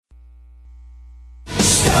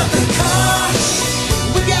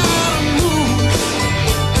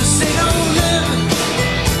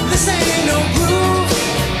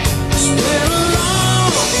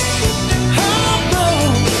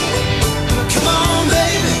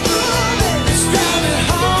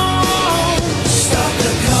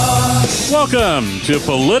Welcome to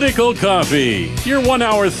Political Coffee, your 1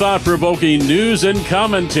 hour thought-provoking news and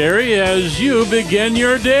commentary as you begin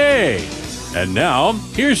your day. And now,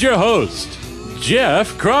 here's your host,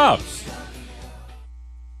 Jeff Kropf.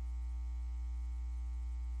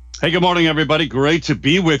 Hey, good morning, everybody. Great to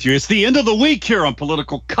be with you. It's the end of the week here on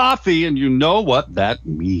Political Coffee, and you know what that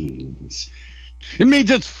means. It means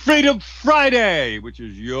it's Freedom Friday, which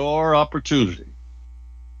is your opportunity.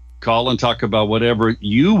 Call and talk about whatever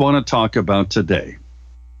you want to talk about today.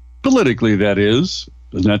 Politically, that is.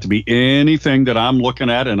 Doesn't have to be anything that I'm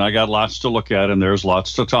looking at, and I got lots to look at, and there's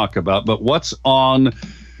lots to talk about. But what's on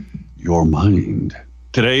your mind?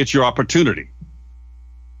 Today, it's your opportunity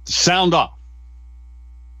to sound off.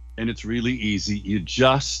 And it's really easy. You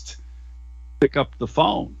just pick up the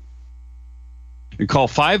phone and call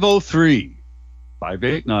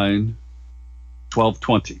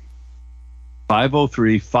 503-589-1220.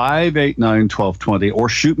 503-589-1220, or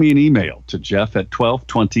shoot me an email to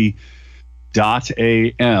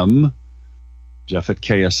jeff@1220.am,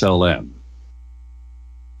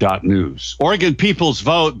 jeff@kslm.news. Oregon People's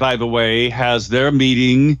Vote, by the way, has their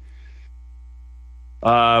meeting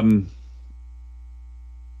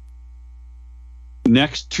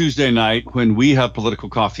next Tuesday night when we have Political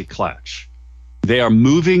Coffee Clutch. They are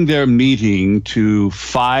moving their meeting to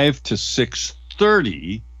 5 to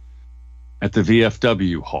 6:30 at the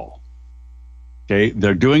VFW Hall. Okay,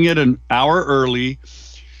 they're doing it an hour early,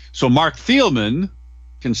 so Mark Thielman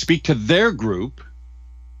can speak to their group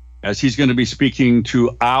as he's going to be speaking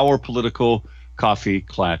to our Political Coffee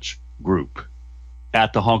Clutch group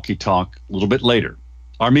at the Honky Tonk a little bit later.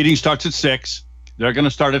 Our meeting starts at 6. They're going to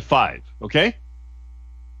start at 5, okay?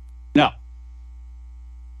 Now,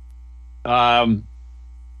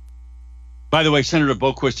 by the way, Senator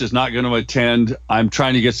Boquist is not going to attend. I'm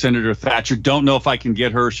trying to get Senator Thatcher. Don't know if I can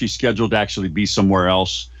get her. She's scheduled to actually be somewhere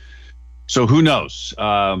else. So who knows?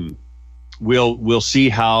 We'll see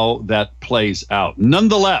how that plays out.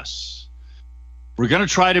 Nonetheless, we're going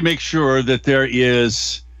to try to make sure that there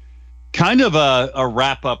is kind of a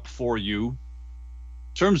wrap-up for you in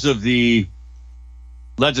terms of the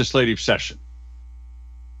legislative session,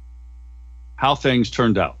 how things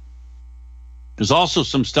turned out. There's also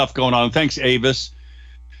some stuff going on. Thanks, Avis.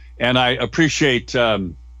 And I appreciate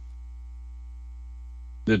the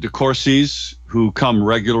DeCourcys who come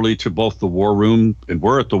regularly to both the War Room, and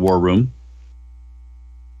we're at the War Room.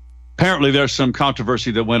 Apparently, there's some controversy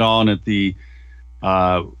that went on at the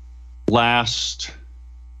last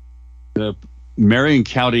Marion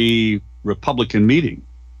County Republican meeting,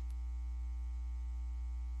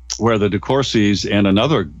 where the DeCourcys and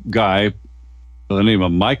another guy by the name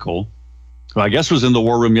of Michael, who I guess was in the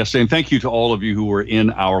War Room yesterday. And thank you to all of you who were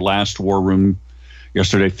in our last War Room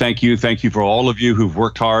yesterday. Thank you. Thank you for all of you who've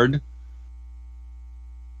worked hard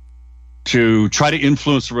to try to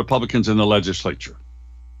influence the Republicans in the legislature.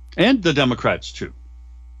 And the Democrats, too.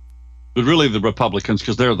 But really the Republicans,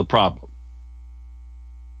 because they're the problem.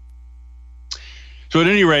 So at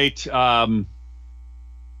any rate,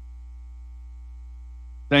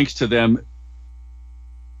 thanks to them,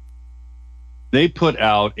 they put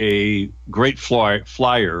out a great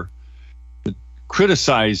flyer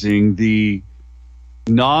criticizing the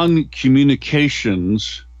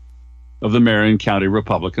non-communications of the Marion County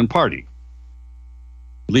Republican Party,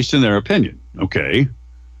 at least in their opinion. Okay.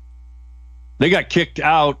 They got kicked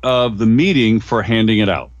out of the meeting for handing it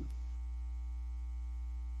out.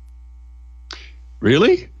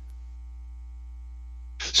 Really?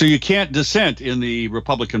 So you can't dissent in the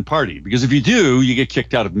Republican Party, because if you do, you get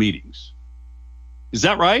kicked out of meetings. Is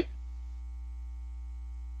that right?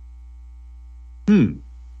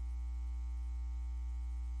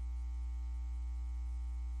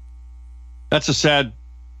 That's a sad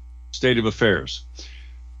state of affairs.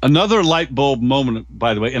 Another light bulb moment,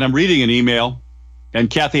 by the way, and I'm reading an email, and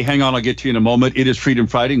Kathy, hang on, I'll get to you in a moment. It is Freedom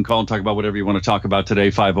Friday. You can call and talk about whatever you want to talk about today,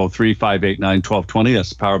 503-589-1220.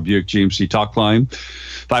 That's the Power Buick GMC talk line,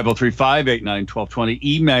 503-589-1220.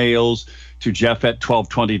 Emails to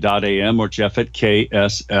jeff@1220.am or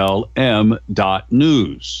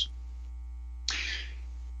jeff@kslm.news.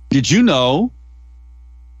 Did you know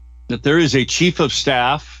that there is a chief of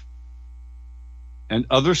staff and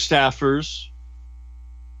other staffers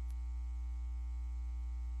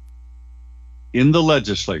in the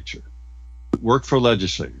legislature that work for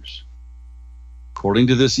legislators, according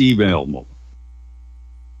to this email,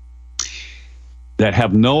 that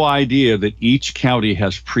have no idea that each county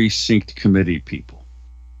has precinct committee people?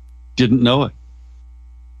 Didn't know it.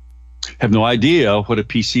 Have no idea what a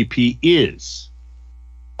PCP is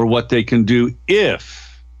or what they can do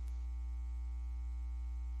if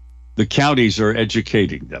the counties are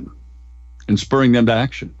educating them. and spurring them to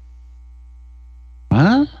action.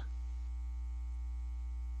 Huh?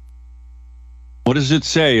 What does it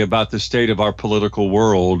say about the state of our political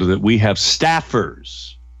world that we have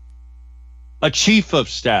staffers, a chief of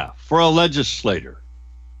staff for a legislator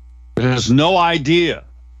that has no idea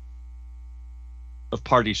of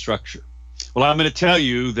party structure? Well, I'm going to tell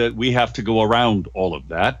you that we have to go around all of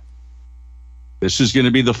that. This is going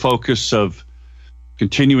to be the focus of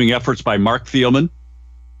continuing efforts by Mark Thielman,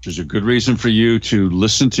 which is a good reason for you to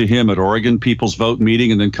listen to him at Oregon People's Vote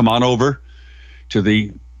meeting and then come on over to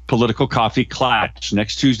the Political Coffee Clash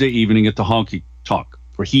next Tuesday evening at the Honky Tonk,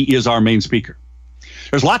 where he is our main speaker.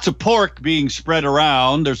 There's lots of pork being spread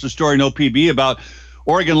around. There's a story in OPB about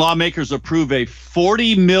Oregon lawmakers approve a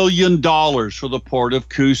 $40 million for the port of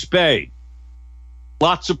Coos Bay.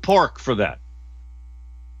 Lots of pork for that.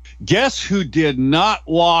 Guess who did not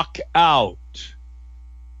walk out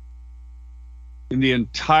in the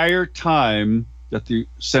entire time that the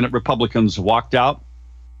Senate Republicans walked out?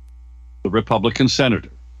 The Republican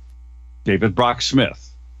senator, David Brock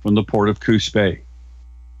Smith, from the port of Coos Bay.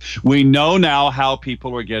 We know now how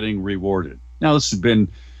people are getting rewarded. Now, this has been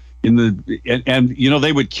in the, and you know,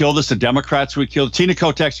 they would kill this. The Democrats would kill it. Tina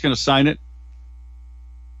Kotek's going to sign it.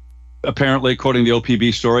 Apparently, according to the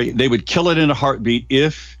OPB story, they would kill it in a heartbeat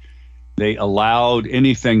if they allowed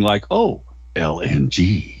anything like,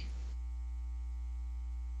 LNG.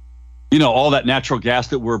 You know, all that natural gas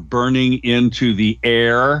that we're burning into the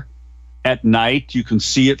air at night. You can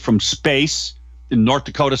see it from space in North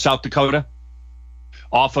Dakota, South Dakota,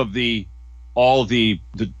 off of all the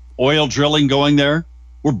oil drilling going there.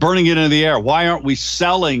 We're burning it into the air. Why aren't we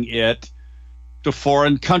selling it to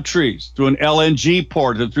foreign countries through an LNG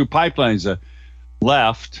port and through pipelines? The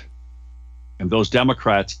left and those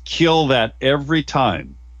Democrats kill that every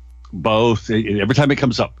time it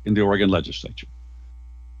comes up in the Oregon legislature.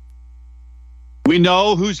 We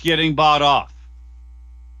know who's getting bought off.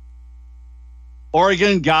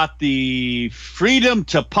 Oregon got the freedom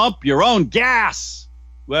to pump your own gas.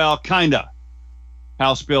 Well, kinda.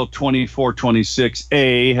 House Bill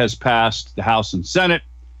 2426A has passed the House and Senate.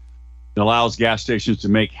 It allows gas stations to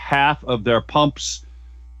make half of their pumps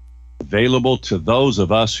available to those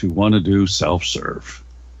of us who want to do self-serve.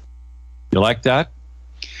 You like that?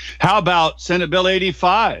 How about Senate Bill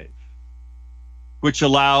 85, which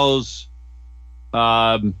allows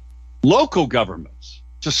local governments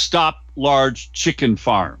to stop large chicken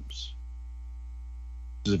farms?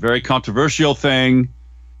 This is a very controversial thing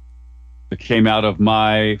that came out of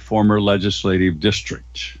my former legislative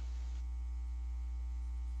district.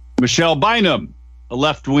 Michelle Bynum, a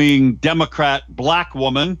left-wing Democrat black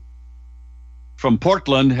woman from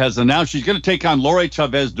Portland, has announced she's going to take on Lori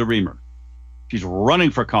Chavez DeRemer. She's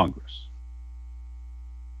running for Congress.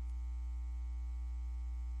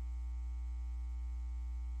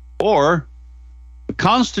 Or the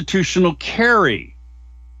constitutional carry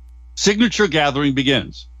signature gathering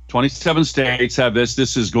begins. 27 states have this.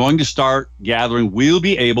 This is going to start gathering. We'll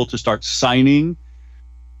be able to start signing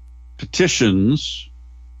petitions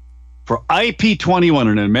for IP-21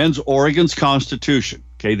 and amends Oregon's Constitution.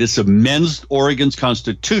 Okay, this amends Oregon's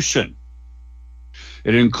Constitution.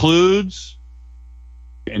 It includes,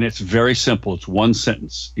 and it's very simple, it's one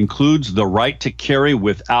sentence, includes the right to carry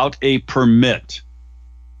without a permit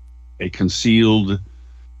a concealed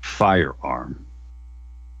firearm.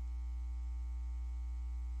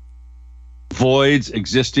 Voids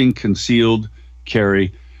existing concealed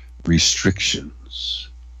carry restrictions.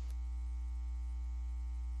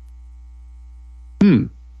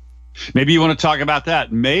 Maybe you want to talk about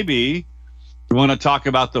that. Maybe you want to talk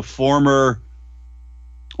about the former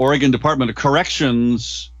Oregon Department of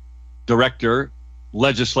Corrections director,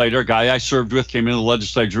 legislator, guy I served with, came into the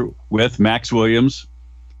legislature with, Max Williams,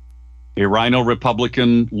 a Rhino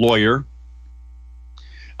Republican lawyer.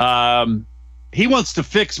 He wants to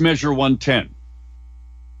fix Measure 110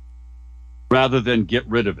 rather than get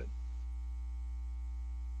rid of it.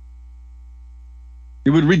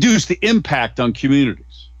 It would reduce the impact on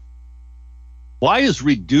communities. Why is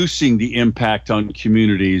reducing the impact on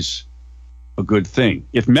communities a good thing?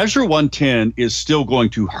 If Measure 110 is still going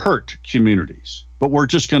to hurt communities, but we're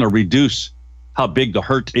just going to reduce how big the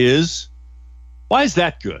hurt is, why is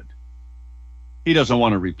that good? He doesn't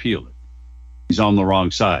want to repeal it. He's on the wrong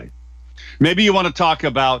side. Maybe you want to talk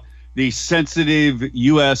about the sensitive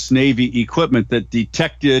U.S. Navy equipment that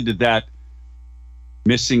detected that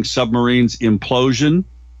missing submarines implosion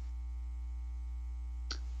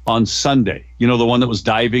on Sunday. You know, the one that was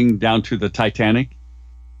diving down to the Titanic?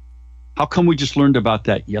 How come we just learned about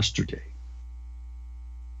that yesterday?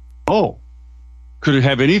 Oh, could it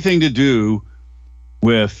have anything to do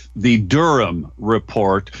with the Durham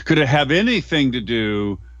report. Could it have anything to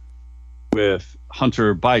do with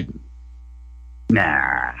Hunter Biden?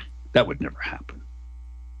 Nah, that would never happen.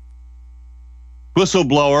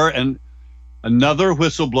 Whistleblower, and another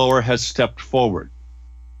whistleblower has stepped forward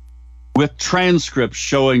with transcripts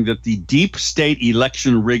showing that the deep state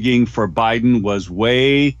election rigging for Biden was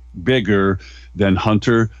way bigger than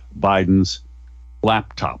Hunter Biden's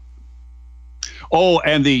laptop. Oh,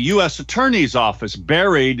 and the U.S. Attorney's Office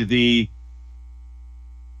buried the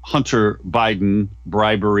Hunter Biden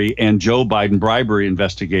bribery and Joe Biden bribery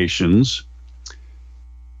investigations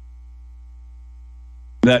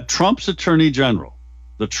that Trump's Attorney General,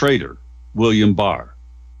 the traitor, William Barr,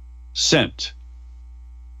 sent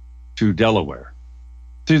to Delaware,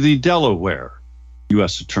 to the Delaware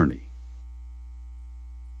U.S. Attorney.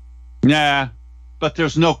 Nah, but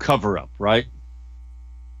there's no cover-up, right?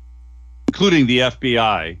 Including the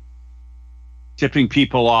FBI tipping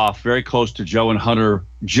people off very close to Joe and Hunter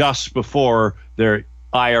just before their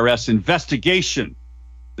IRS investigation,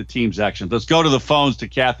 the team's actions. Let's go to the phones to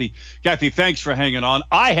Kathy. Kathy, thanks for hanging on.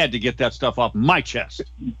 I had to get that stuff off my chest.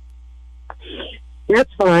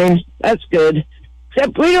 That's fine. That's good.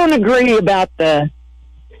 Except we don't agree about the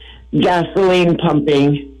gasoline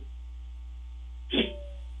pumping.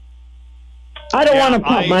 I don't want to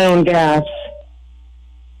pump my own gas.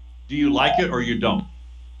 Do you like it or you don't?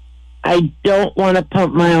 I don't want to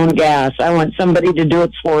pump my own gas. I want somebody to do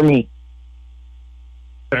it for me.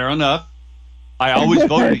 Fair enough. I always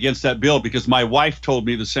voted against that bill because my wife told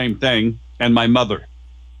me the same thing, and my mother.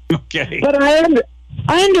 Okay. But I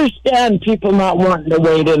understand people not wanting to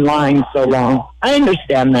wait in line so long. I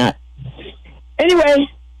understand that. Anyway,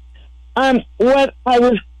 what I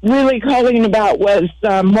was really calling about was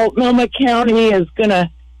Multnomah County is going to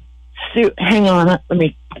sue. Hang on, let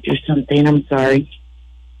me do something. I'm sorry.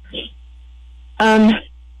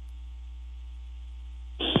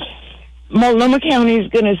 Multnomah County is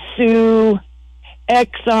going to sue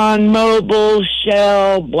Exxon, Mobil,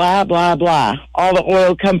 Shell, blah, blah, blah, all the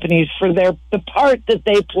oil companies for the part that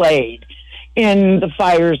they played in the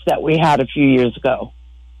fires that we had a few years ago.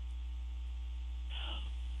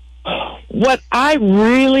 What I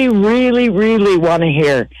really, really, really want to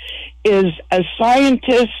hear is a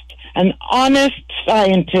scientist, an honest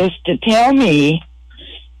scientist, to tell me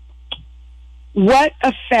what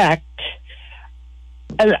effect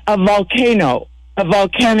a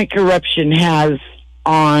volcanic eruption has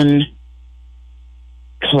on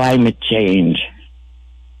climate change.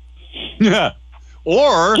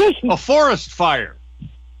 Or a forest fire.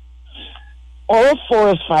 Or a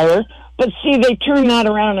forest fire. But see, they turn that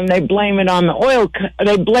around and they blame it on the oil.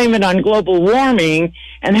 They blame it on global warming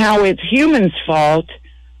and how it's humans' fault.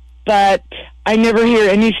 But I never hear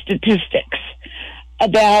any statistics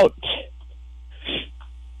about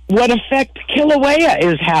what effect Kilauea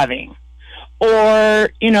is having. Or,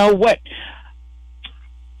 what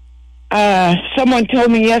someone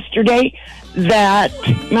told me yesterday that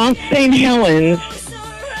Mount St. Helens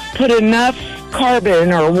put enough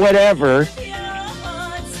carbon or whatever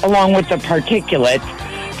along with the particulate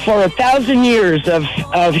for 1,000 years of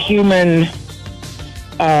human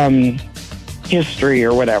history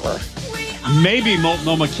or whatever. Maybe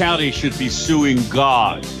Multnomah County should be suing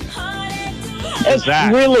God. It's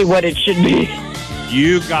really what it should be.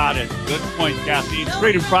 You got it. Good point, Kathy. It's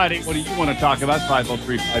Freedom Friday. What do you want to talk about?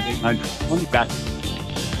 503-589-20. Back.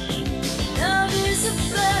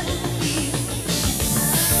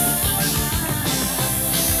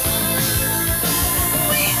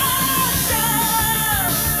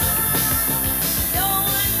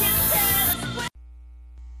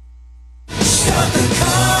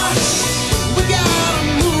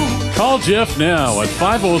 Call Jeff now at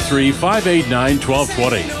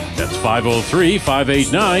 503-589-1220. That's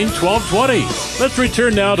 503-589-1220. Let's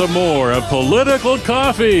return now to more of Political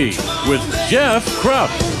Coffee with Jeff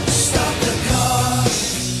Krupp.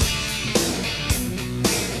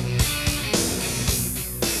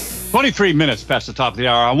 23 minutes past the top of the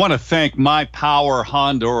hour. I want to thank my Power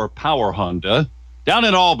Honda down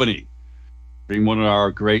in Albany, being one of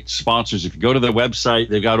our great sponsors. If you go to their website,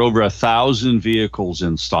 they've got over 1,000 vehicles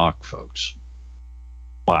in stock, folks.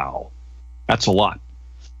 Wow. That's a lot.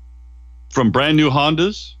 From brand new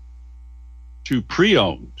Hondas to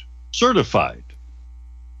pre-owned, certified,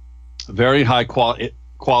 very high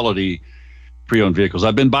quality pre-owned vehicles.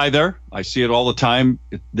 I've been by there. I see it all the time.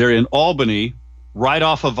 They're in Albany, right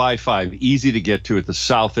off of I-5, easy to get to at the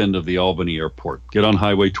south end of the Albany airport. Get on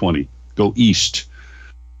Highway 20, go east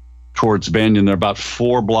towards Banyan. They're about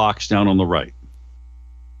 4 blocks down on the right.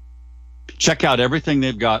 Check out everything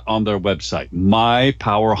they've got on their website,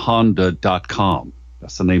 mypowerhonda.com.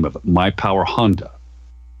 That's the name of it,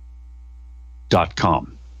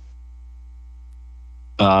 mypowerhonda.com.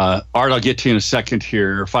 Art, I'll get to you in a second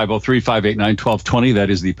here. 503-589-1220. That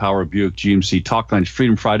is the Power Buick GMC Talk Line.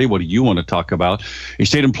 Freedom Friday. What do you want to talk about? A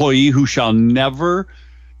state employee who shall never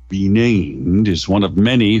be named is one of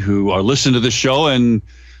many who are listening to the show and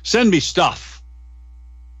send me stuff.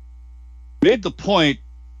 Made the point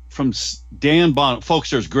from Dan Bonham. Folks,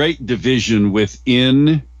 there's great division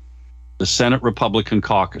within the Senate Republican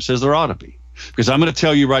caucus, as there ought to be. Because I'm going to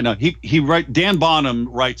tell you right now, Dan Bonham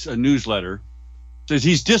writes a newsletter, says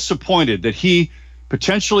he's disappointed that he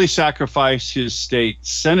potentially sacrificed his state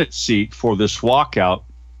Senate seat for this walkout,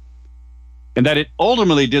 and that it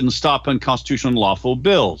ultimately didn't stop unconstitutional and lawful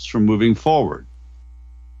bills from moving forward.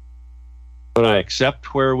 But I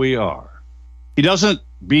accept where we are. He doesn't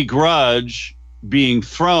begrudge being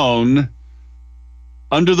thrown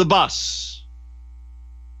under the bus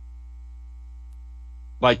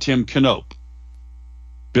by Tim Knopp,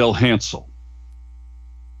 Bill Hansel,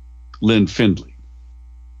 Lynn Findley.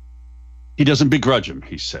 He doesn't begrudge him,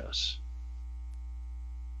 he says.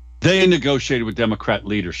 They negotiated with Democrat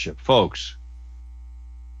leadership. Folks,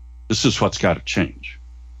 this is what's got to change.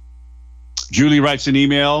 Julie writes an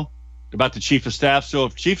email about the chief of staff. So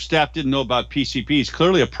if chief of staff didn't know about PCP, he's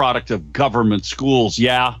clearly a product of government schools.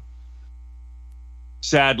 Yeah,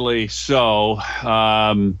 sadly so.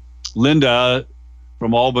 Linda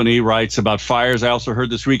from Albany writes about fires. I also heard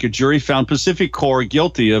this week a jury found Pacific Corps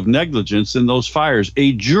guilty of negligence in those fires.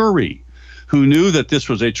 A jury who knew that this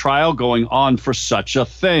was a trial going on for such a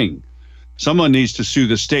thing. Someone needs to sue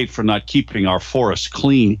the state for not keeping our forests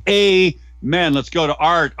clean. Amen. Let's go to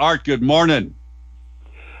Art. Art, good morning.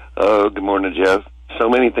 Oh, good morning, Jeff. So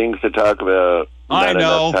many things to talk about. I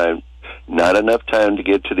know. Not enough time to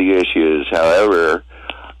get to the issues. However,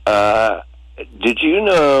 did you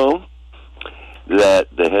know that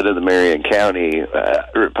the head of the Marion County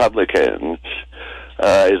Republicans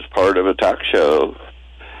is part of a talk show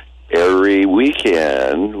every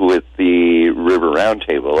weekend with the River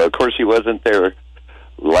Roundtable? Of course, he wasn't there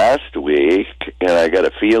last week, and I got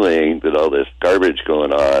a feeling that all this garbage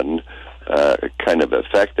going on kind of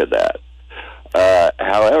affected that.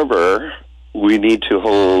 However, we need to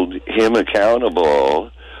hold him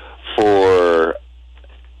accountable for,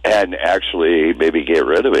 and actually maybe get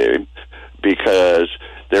rid of him, because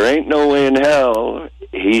there ain't no way in hell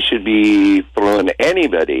he should be throwing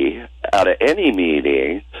anybody out of any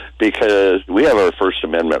meeting, because we have our First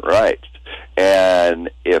Amendment rights. And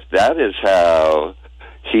if that is how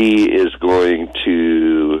he is going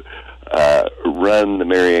to run the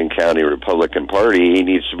Marion County Republican Party, he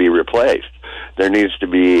needs to be replaced. There needs to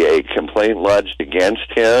be a complaint lodged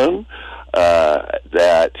against him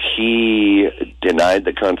that he denied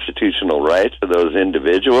the constitutional rights of those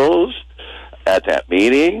individuals at that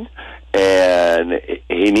meeting, and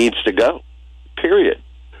he needs to go, period.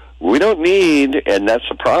 We don't need, and that's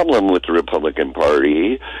the problem with the Republican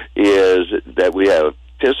Party, is that we have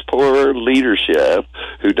piss poor leadership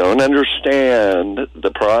who don't understand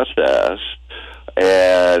the process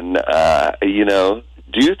and,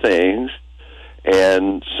 do things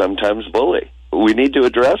and sometimes bully. We need to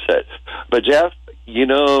address it. But, Jeff,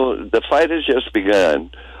 the fight has just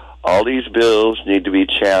begun. All these bills need to be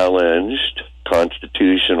challenged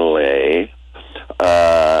constitutionally,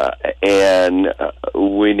 and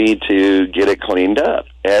we need to get it cleaned up.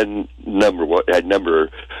 And number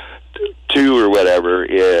two or whatever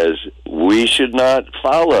is we should not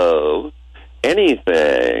follow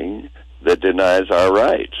anything that denies our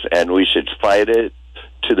rights, and we should fight it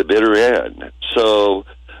to the bitter end. So,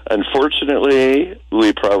 unfortunately,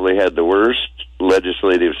 we probably had the worst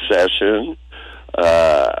legislative session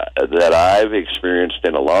that I've experienced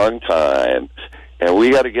in a long time, and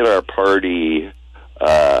we got to get our party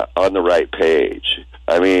on the right page.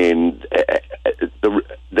 I mean,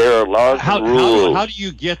 there are laws and rules. How do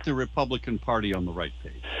you get the Republican Party on the right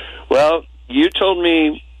page? Well, you told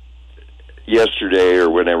me yesterday or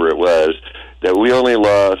whenever it was that we only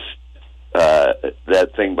lost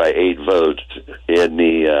that thing by 8 votes in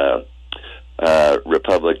the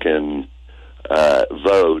Republican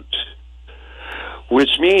vote,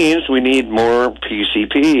 which means we need more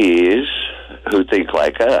PCPs who think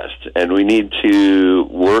like us, and we need to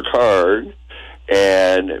work hard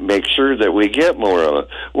and make sure that we get more of it.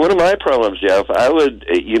 One of my problems, Jeff,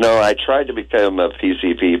 I tried to become a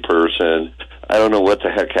PCP person. I don't know what the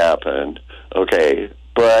heck happened. Okay,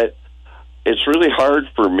 but it's really hard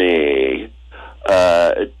for me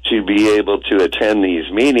to be able to attend these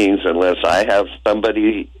meetings unless I have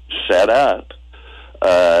somebody set up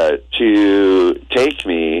to take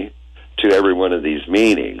me to every one of these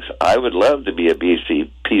meetings. I would love to be a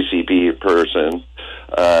PCP person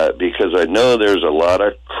because I know there's a lot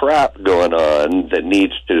of crap going on that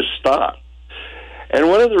needs to stop. And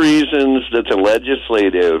one of the reasons that the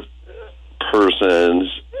legislative persons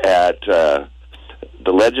at the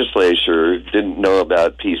legislature didn't know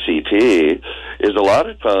about PCP is a lot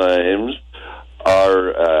of times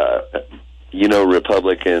our,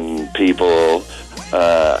 Republican people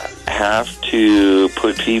have to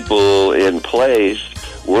put people in place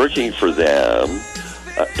working for them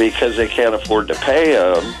because they can't afford to pay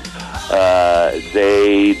them.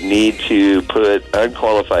 They need to put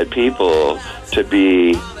unqualified people to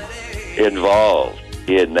be involved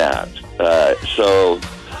in that. So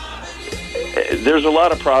there's a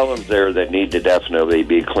lot of problems there that need to definitely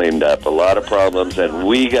be cleaned up. A lot of problems, and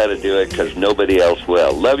we got to do it because nobody else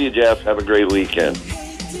will. Love you, Jeff. Have a great weekend.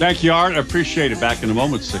 Thank you, Art. I appreciate it. Back in a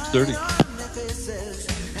moment, 6:30.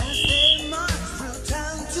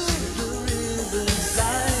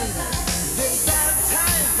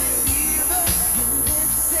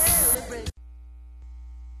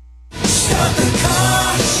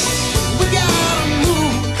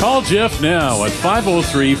 Call Jeff now at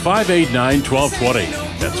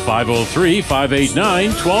 503-589-1220. That's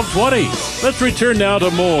 503-589-1220. Let's return now to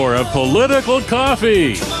more of Political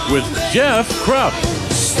Coffee with Jeff Krupp.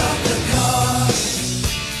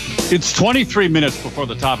 It's 23 minutes before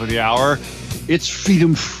the top of the hour. It's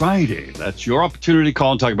Freedom Friday. That's your opportunity to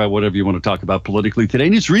call and talk about whatever you want to talk about politically today.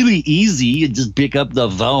 And it's really easy. You just pick up the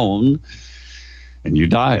phone and you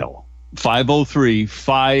dial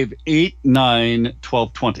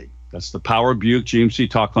 503-589-1220. That's the Power Buick GMC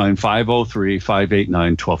talk line,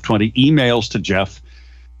 503-589-1220. Emails to Jeff,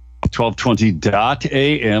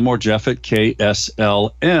 1220.am or Jeff at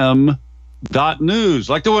KSLM.news.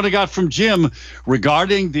 Like the one I got from Jim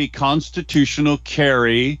regarding the constitutional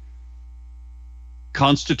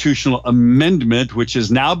amendment, which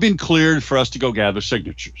has now been cleared for us to go gather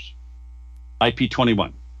signatures.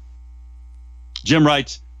 IP-21. Jim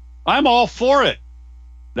writes, I'm all for it.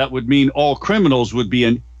 That would mean all criminals would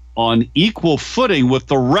be on equal footing with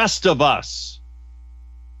the rest of us.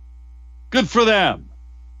 Good for them.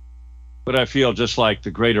 But I feel just like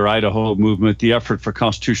the Greater Idaho movement, the effort for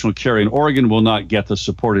constitutional carry in Oregon will not get the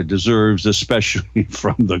support it deserves, especially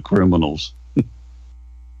from the criminals.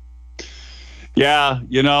 Yeah,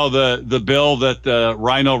 the bill that the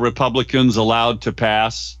Rhino Republicans allowed to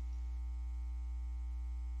pass,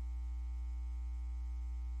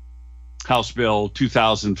 House Bill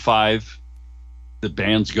 2005, that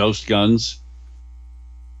bans ghost guns.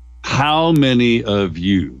 How many of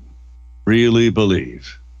you really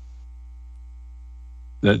believe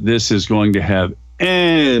that this is going to have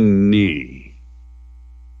any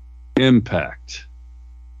impact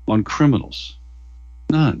on criminals?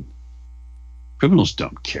 None. Criminals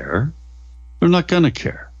don't care. They're not going to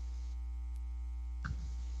care.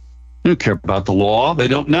 They don't care about the law. They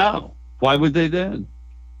don't know. Why would they then?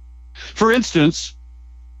 For instance,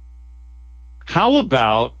 how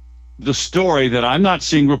about the story that I'm not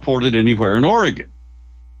seeing reported anywhere in Oregon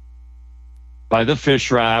by the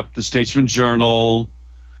Fish Wrap, the Statesman Journal,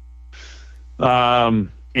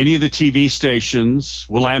 any of the TV stations,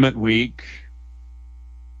 Willamette Week?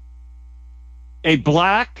 A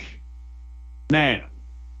black man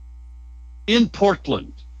in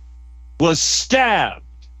Portland was stabbed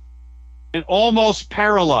and almost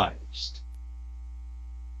paralyzed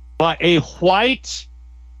by a white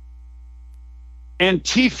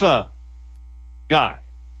Antifa guy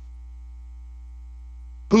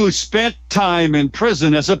who spent time in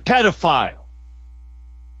prison as a pedophile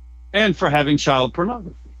and for having child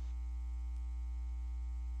pornography.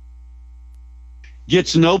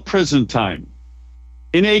 Gets no prison time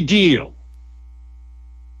in a deal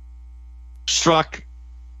struck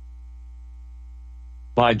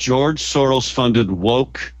by George Soros-funded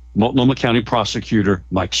woke Multnomah County prosecutor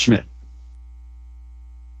Mike Schmidt.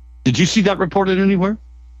 Did you see that reported anywhere?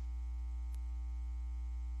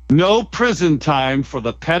 No prison time for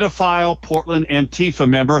the pedophile Portland Antifa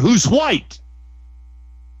member who's white,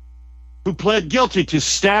 who pled guilty to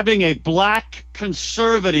stabbing a black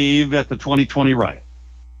conservative at the 2020 riot.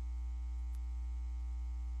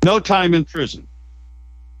 No time in prison.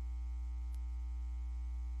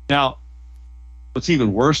 Now, what's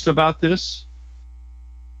even worse about this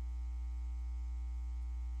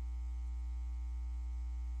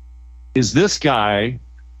is this guy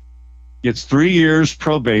gets 3 years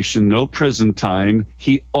probation, no prison time.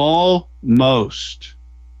 He almost,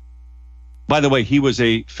 by the way, he was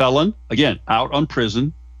a felon, again, out on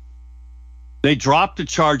prison. They dropped the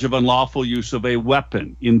charge of unlawful use of a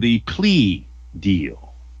weapon in the plea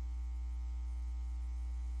deal.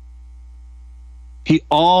 He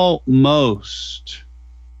almost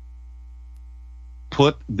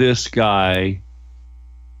put this guy,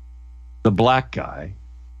 the black guy,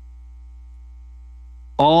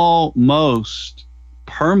 almost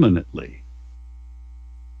permanently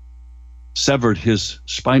severed his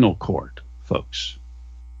spinal cord, folks.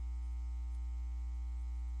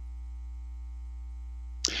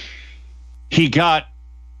 He got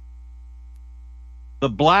the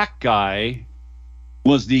black guy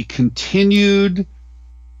was the continued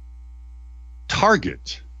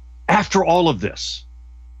target after all of this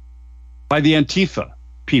by the Antifa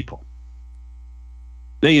people.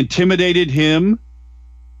 They intimidated him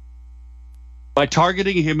by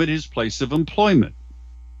targeting him at his place of employment.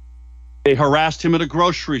 They harassed him at a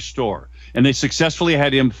grocery store, and they successfully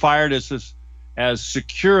had him fired as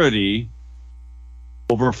security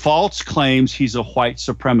over false claims he's a white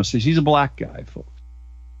supremacist. He's a black guy, folks.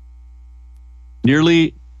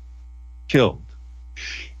 Nearly killed.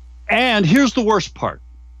 And here's the worst part.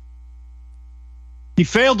 He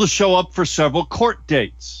failed to show up for several court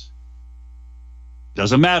dates.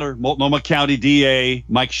 Doesn't matter. Multnomah County DA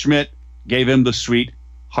Mike Schmidt gave him the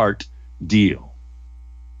sweetheart deal.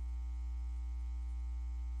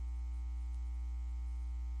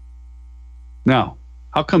 Now,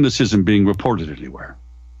 how come this isn't being reported anywhere?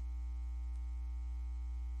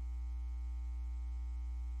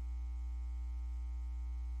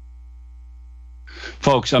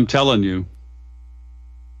 Folks, I'm telling you,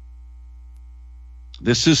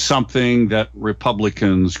 this is something that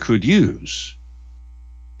Republicans could use,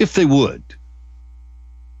 if they would,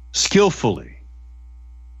 skillfully,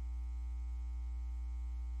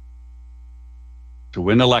 to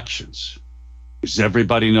win elections. Because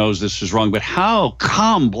everybody knows this is wrong. But how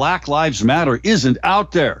come Black Lives Matter isn't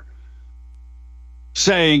out there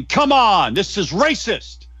saying, come on, this is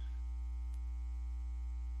racist?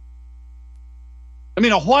 I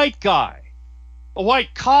mean, a white guy, a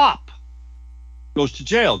white cop goes to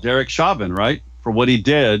jail, Derek Chauvin, right, for what he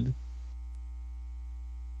did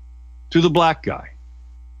to the black guy.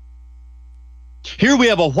 Here we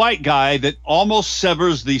have a white guy that almost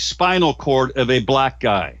severs the spinal cord of a black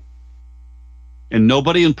guy. And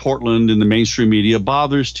nobody in Portland in the mainstream media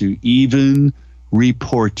bothers to even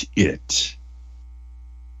report it.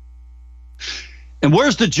 And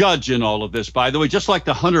where's the judge in all of this, by the way? Just like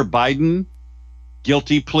the Hunter Biden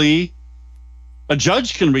guilty plea, a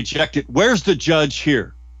judge can reject it. Where's the judge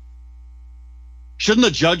here? Shouldn't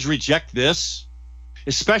the judge reject this?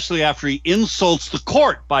 Especially after he insults the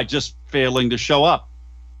court by just failing to show up.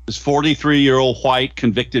 This 43-year-old white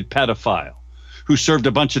convicted pedophile who served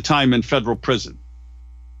a bunch of time in federal prison.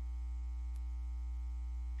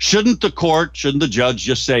 Shouldn't the judge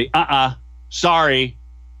just say, sorry,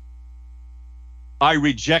 I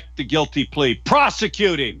reject the guilty plea.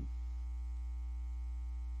 Prosecute him.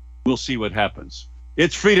 We'll see what happens.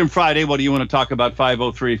 It's Freedom Friday. What do you want to talk about?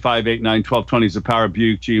 503-589-1220 is the Power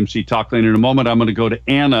Buick GMC talk lane. In a moment, I'm going to go to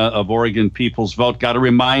Anna of Oregon People's Vote. Got to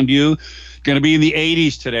remind you, going to be in the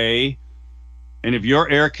 80s today. And if your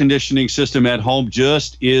air conditioning system at home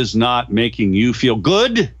just is not making you feel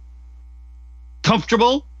good,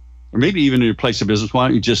 comfortable, or maybe even in your place of business, why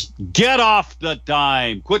don't you just get off the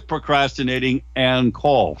dime, quit procrastinating, and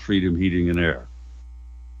call Freedom Heating and Air.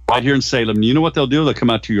 Right here in Salem. You know what they'll do? They'll come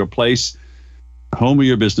out to your place, home of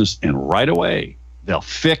your business, and right away, they'll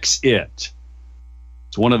fix it.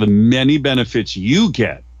 It's one of the many benefits you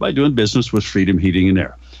get by doing business with Freedom Heating and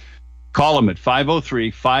Air. Call them at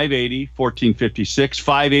 503-580-1456,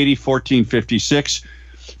 580-1456,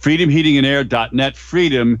 freedomheatingandair.net,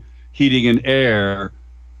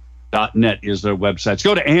 freedomheatingandair.net is their websites.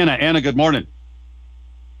 Go to Anna. Anna, good morning.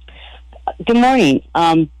 Good morning.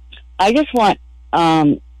 I just want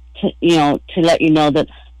to let you know that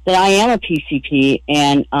I am a PCP,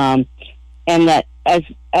 and that as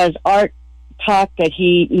Art talked that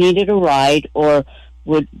he needed a ride or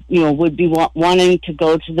would be wanting to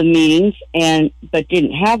go to the meetings but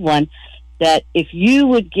didn't have one, that if you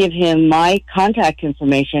would give him my contact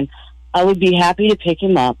information, I would be happy to pick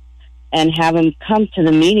him up and have him come to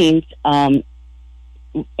the meetings. And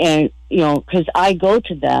because I go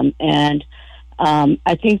to them, and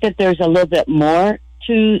I think that there's a little bit more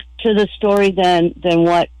to the story than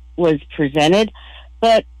what was presented,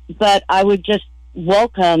 but I would just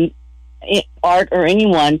welcome Art or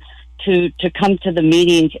anyone to come to the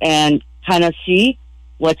meetings and kind of see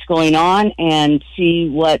what's going on and see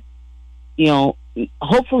what,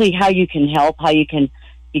 hopefully how you can help, how you can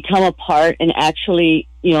become a part and actually,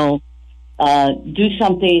 do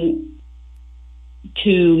something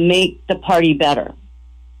to make the party better.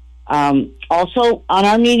 Also, on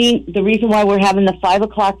our meeting, the reason why we're having the 5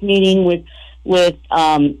 o'clock meeting with with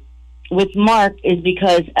Mark is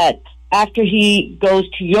because after he goes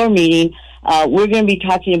to your meeting, we're going to be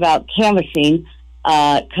talking about canvassing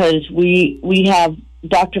because we have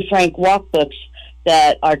Dr. Frank walkbooks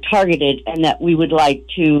that are targeted and that we would like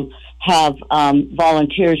to have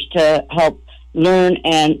volunteers to help learn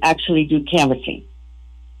and actually do canvassing.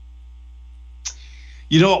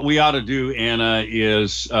 You know what we ought to do, Anna,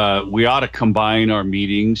 is we ought to combine our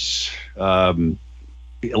meetings.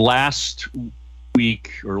 Last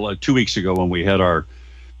week or 2 weeks ago when we had our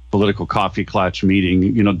political coffee clutch meeting,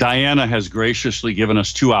 you know, Diana has graciously given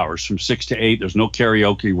us 2 hours from 6 to 8. There's no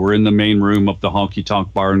karaoke. We're in the main room of the Honky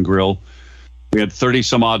Tonk Bar and Grill. We had 30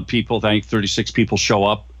 some odd people, I think 36 people show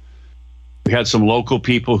up. We had some local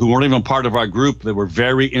people who weren't even part of our group that were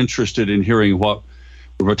very interested in hearing what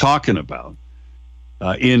we were talking about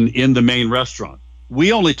in the main restaurant.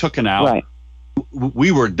 We only took an hour. Right.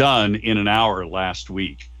 We were done in an hour last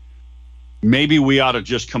week. Maybe we ought to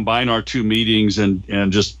just combine our two meetings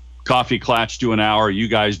and just coffee clutch do an hour, you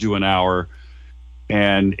guys do an hour,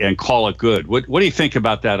 and call it good. What do you think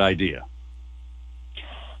about that idea?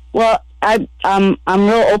 Well, I'm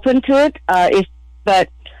real open to it.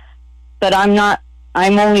 But I'm not.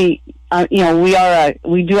 I'm only.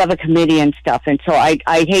 We do have a committee and stuff, and so I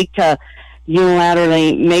hate to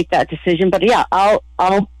unilaterally make that decision. But yeah, I'll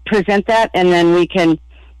present that, and then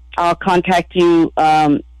I'll contact you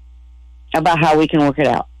about how we can work it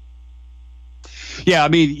out. Yeah, I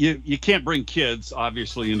mean, you can't bring kids,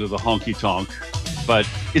 obviously, into the honky tonk, but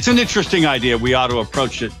it's an interesting idea. We ought to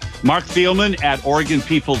approach it. Mark Thielman at Oregon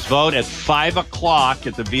People's Vote at 5 o'clock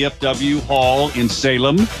at the VFW Hall in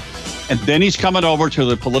Salem. And then he's coming over to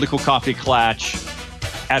the Political Coffee Clutch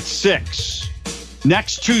at 6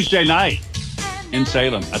 next Tuesday night in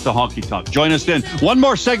Salem at the Honky Tonk. Join us then. One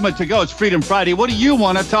more segment to go. It's Freedom Friday. What do you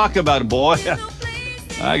want to talk about, boy?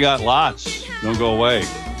 I got lots. Don't go away.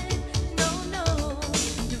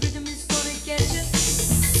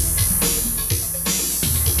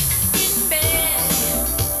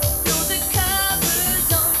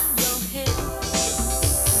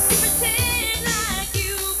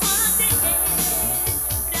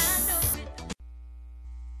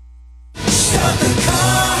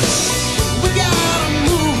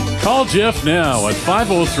 Call Jeff now at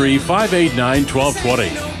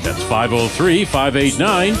 503-589-1220. That's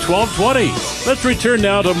 503-589-1220. Let's return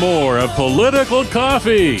now to more of Political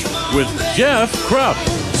Coffee with Jeff Krupp.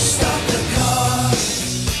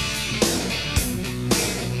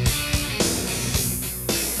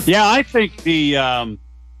 Yeah, I think the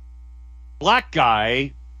black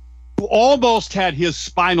guy who almost had his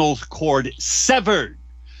spinal cord severed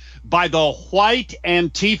by the White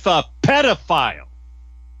Antifa pedophile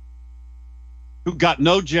who got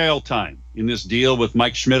no jail time in this deal with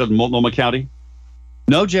Mike Schmidt of Multnomah County.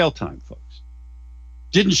 No jail time, folks.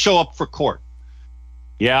 Didn't show up for court.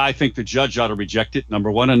 Yeah, I think the judge ought to reject it, number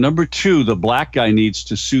one. And number two, the black guy needs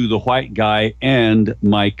to sue the white guy and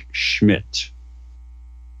Mike Schmidt.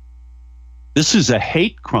 This is a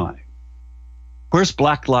hate crime. Where's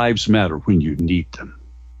Black Lives Matter when you need them?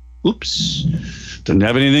 Oops. Doesn't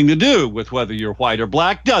have anything to do with whether you're white or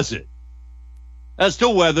black, does it? As to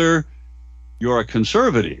whether you're a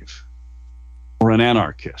conservative or an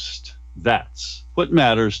anarchist. That's what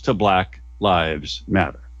matters to Black Lives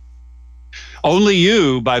Matter. Only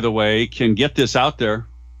you, by the way, can get this out there.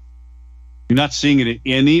 You're not seeing it in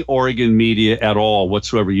any Oregon media at all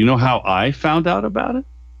whatsoever. You know how I found out about it?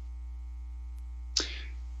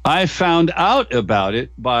 I found out about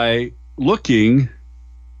it by looking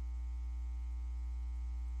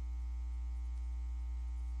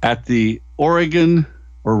at the Oregon,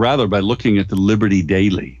 or rather by looking at the Liberty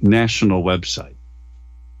Daily national website.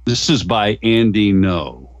 This is by Andy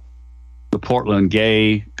No, the Portland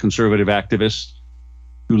gay conservative activist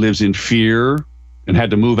who lives in fear and had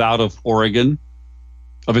to move out of Oregon,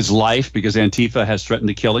 of his life, because Antifa has threatened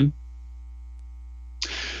to kill him.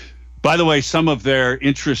 By the way, some of their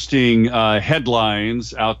interesting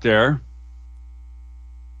headlines out there.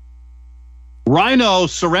 Rhino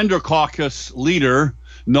Surrender Caucus leader.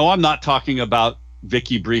 No, I'm not talking about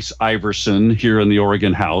Vicky Brees Iverson here in the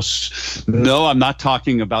Oregon House. No, I'm not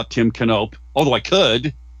talking about Tim Knopp, although I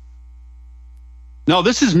could. No,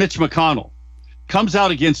 this is Mitch McConnell. Comes out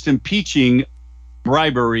against impeaching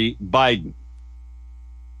bribery Biden.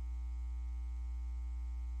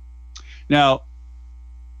 Now,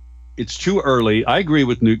 it's too early. I agree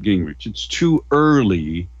with Newt Gingrich. It's too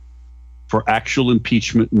early for actual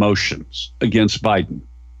impeachment motions against Biden.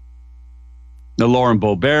 Now, Lauren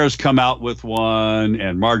Boebert's come out with one,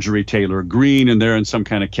 and Marjorie Taylor Greene, and they're in some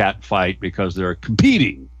kind of cat fight because they're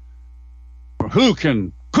competing for who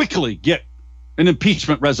can quickly get an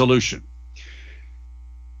impeachment resolution.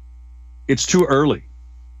 It's too early.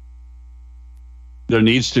 There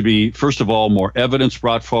needs to be, first of all, more evidence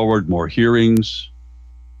brought forward, more hearings.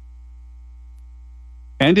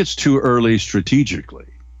 And it's too early strategically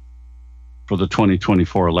for the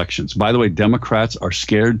 2024 elections. By the way, Democrats are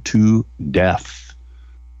scared to death.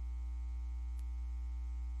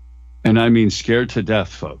 And I mean scared to death,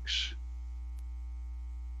 folks,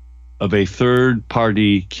 of a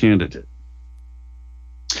third-party candidate.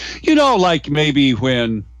 You know, like maybe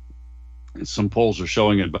when, some polls are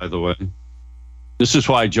showing it, by the way, this is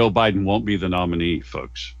why Joe Biden won't be the nominee,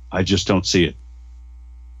 folks. I just don't see it.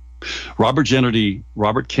 Robert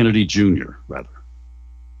Kennedy Jr.,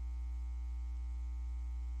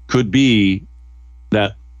 could be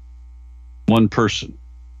that one person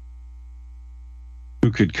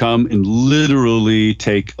who could come and literally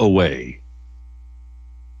take away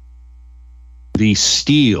the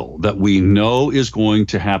steal that we know is going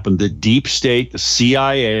to happen. The deep state, the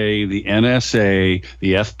CIA, the NSA,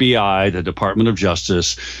 the FBI, the Department of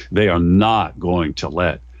Justice, they are not going to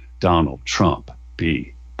let Donald Trump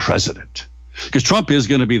be president. Because Trump is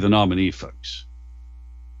going to be the nominee, folks.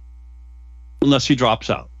 Unless he drops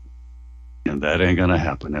out. And that ain't going to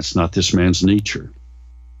happen. That's not this man's nature.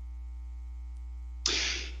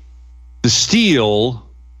 The steal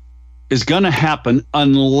is going to happen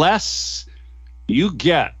unless you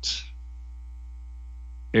get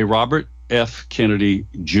a Robert F. Kennedy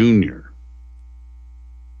Jr.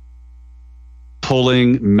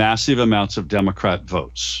 pulling massive amounts of Democrat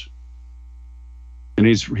votes. And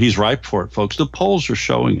he's ripe for it, folks. The polls are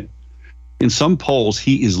showing it. In some polls,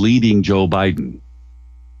 he is leading Joe Biden.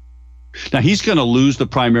 Now, he's going to lose the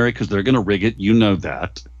primary because they're going to rig it. You know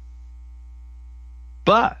that.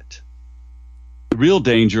 But the real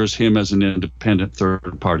danger is him as an independent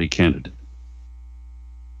third-party candidate.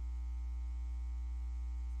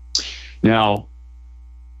 Now,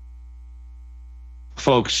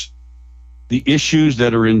 folks, the issues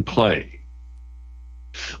that are in play,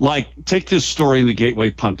 like take this story in the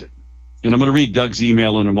Gateway Pundit, and I'm going to read Doug's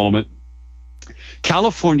email in a moment.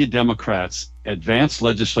 California Democrats advanced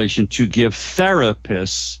legislation to give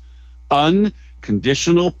therapists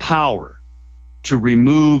unconditional power to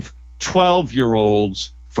remove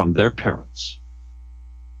 12-year-olds from their parents.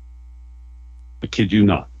 I kid you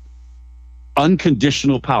not.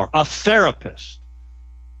 Unconditional power. A therapist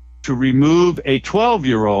to remove a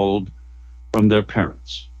 12-year-old from their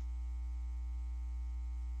parents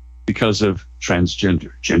because of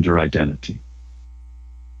gender identity.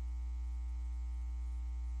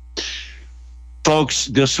 Folks,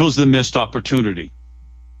 this was the missed opportunity.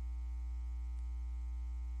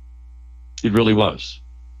 It really was.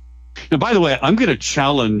 And by the way, I'm going to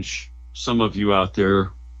challenge some of you out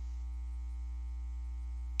there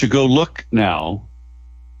to go look now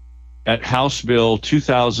at House Bill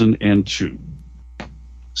 2002,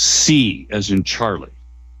 C as in Charlie.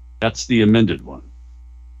 That's the amended one.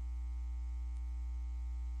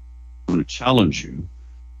 I'm going to challenge you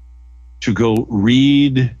to go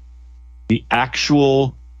read the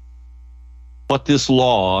actual, what this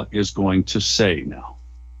law is going to say now.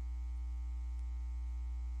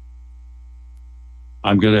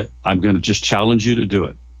 I'm going to just challenge you to do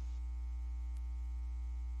it.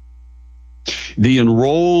 The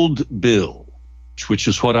enrolled bill, which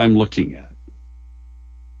is what I'm looking at,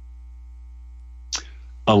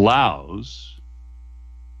 allows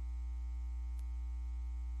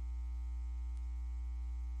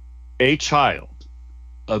a child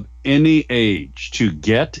of any age to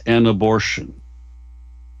get an abortion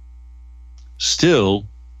still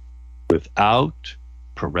without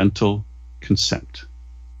parental consent.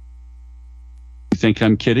 You think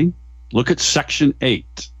I'm kidding? Look at Section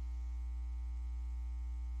 8.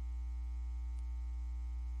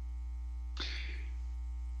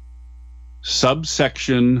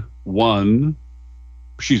 Subsection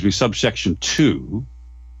 2,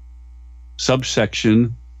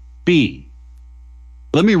 subsection B.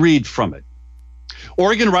 Let me read from it.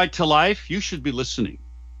 Oregon right to life, you should be listening.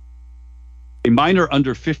 A minor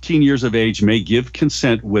under 15 years of age may give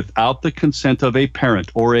consent without the consent of a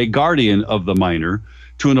parent or a guardian of the minor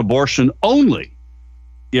to an abortion only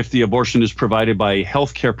if the abortion is provided by a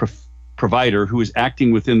healthcare provider who is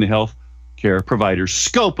acting within the healthcare provider's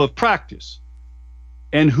scope of practice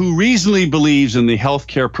and who reasonably believes in the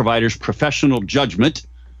healthcare provider's professional judgment.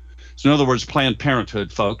 So in other words, Planned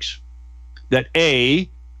Parenthood, folks, that A,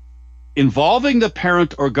 involving the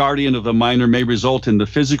parent or guardian of the minor may result in the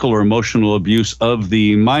physical or emotional abuse of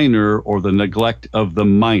the minor or the neglect of the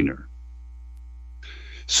minor.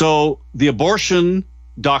 So the abortion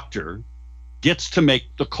doctor gets to make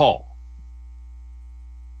the call.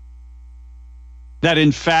 that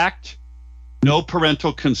in fact, no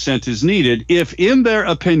parental consent is needed if, in their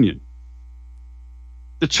opinion,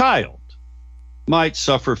 the child might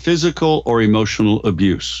suffer physical or emotional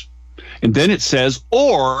abuse. And then it says,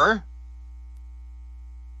 or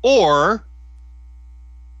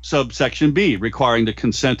subsection B, requiring the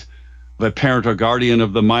consent of a parent or guardian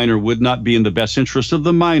of the minor would not be in the best interest of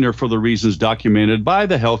the minor for the reasons documented by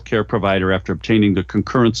the healthcare provider after obtaining the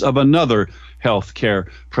concurrence of another healthcare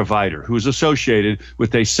provider who is associated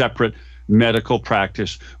with a separate medical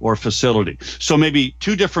practice or facility. So maybe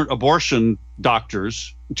two different abortion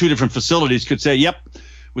doctors, two different facilities could say, yep,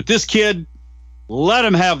 with this kid, let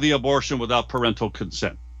him have the abortion without parental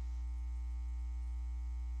consent.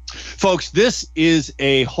 Folks, this is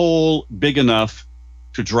a hole big enough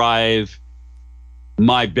to drive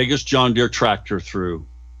my biggest John Deere tractor through.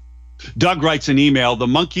 Doug writes an email, the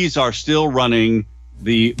monkeys are still running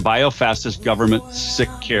the biofastest government sick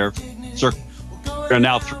care circuit. They're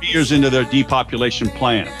now 3 years into their depopulation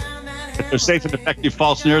plan. If they're safe and effective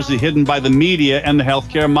false narratives hidden by the media and the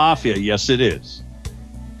healthcare mafia. Yes, it is.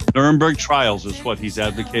 Nuremberg trials is what he's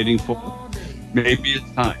advocating for. Maybe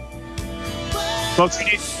it's time. Folks, we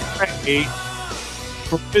need to pray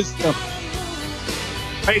for wisdom.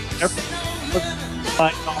 Pray for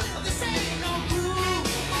everyone.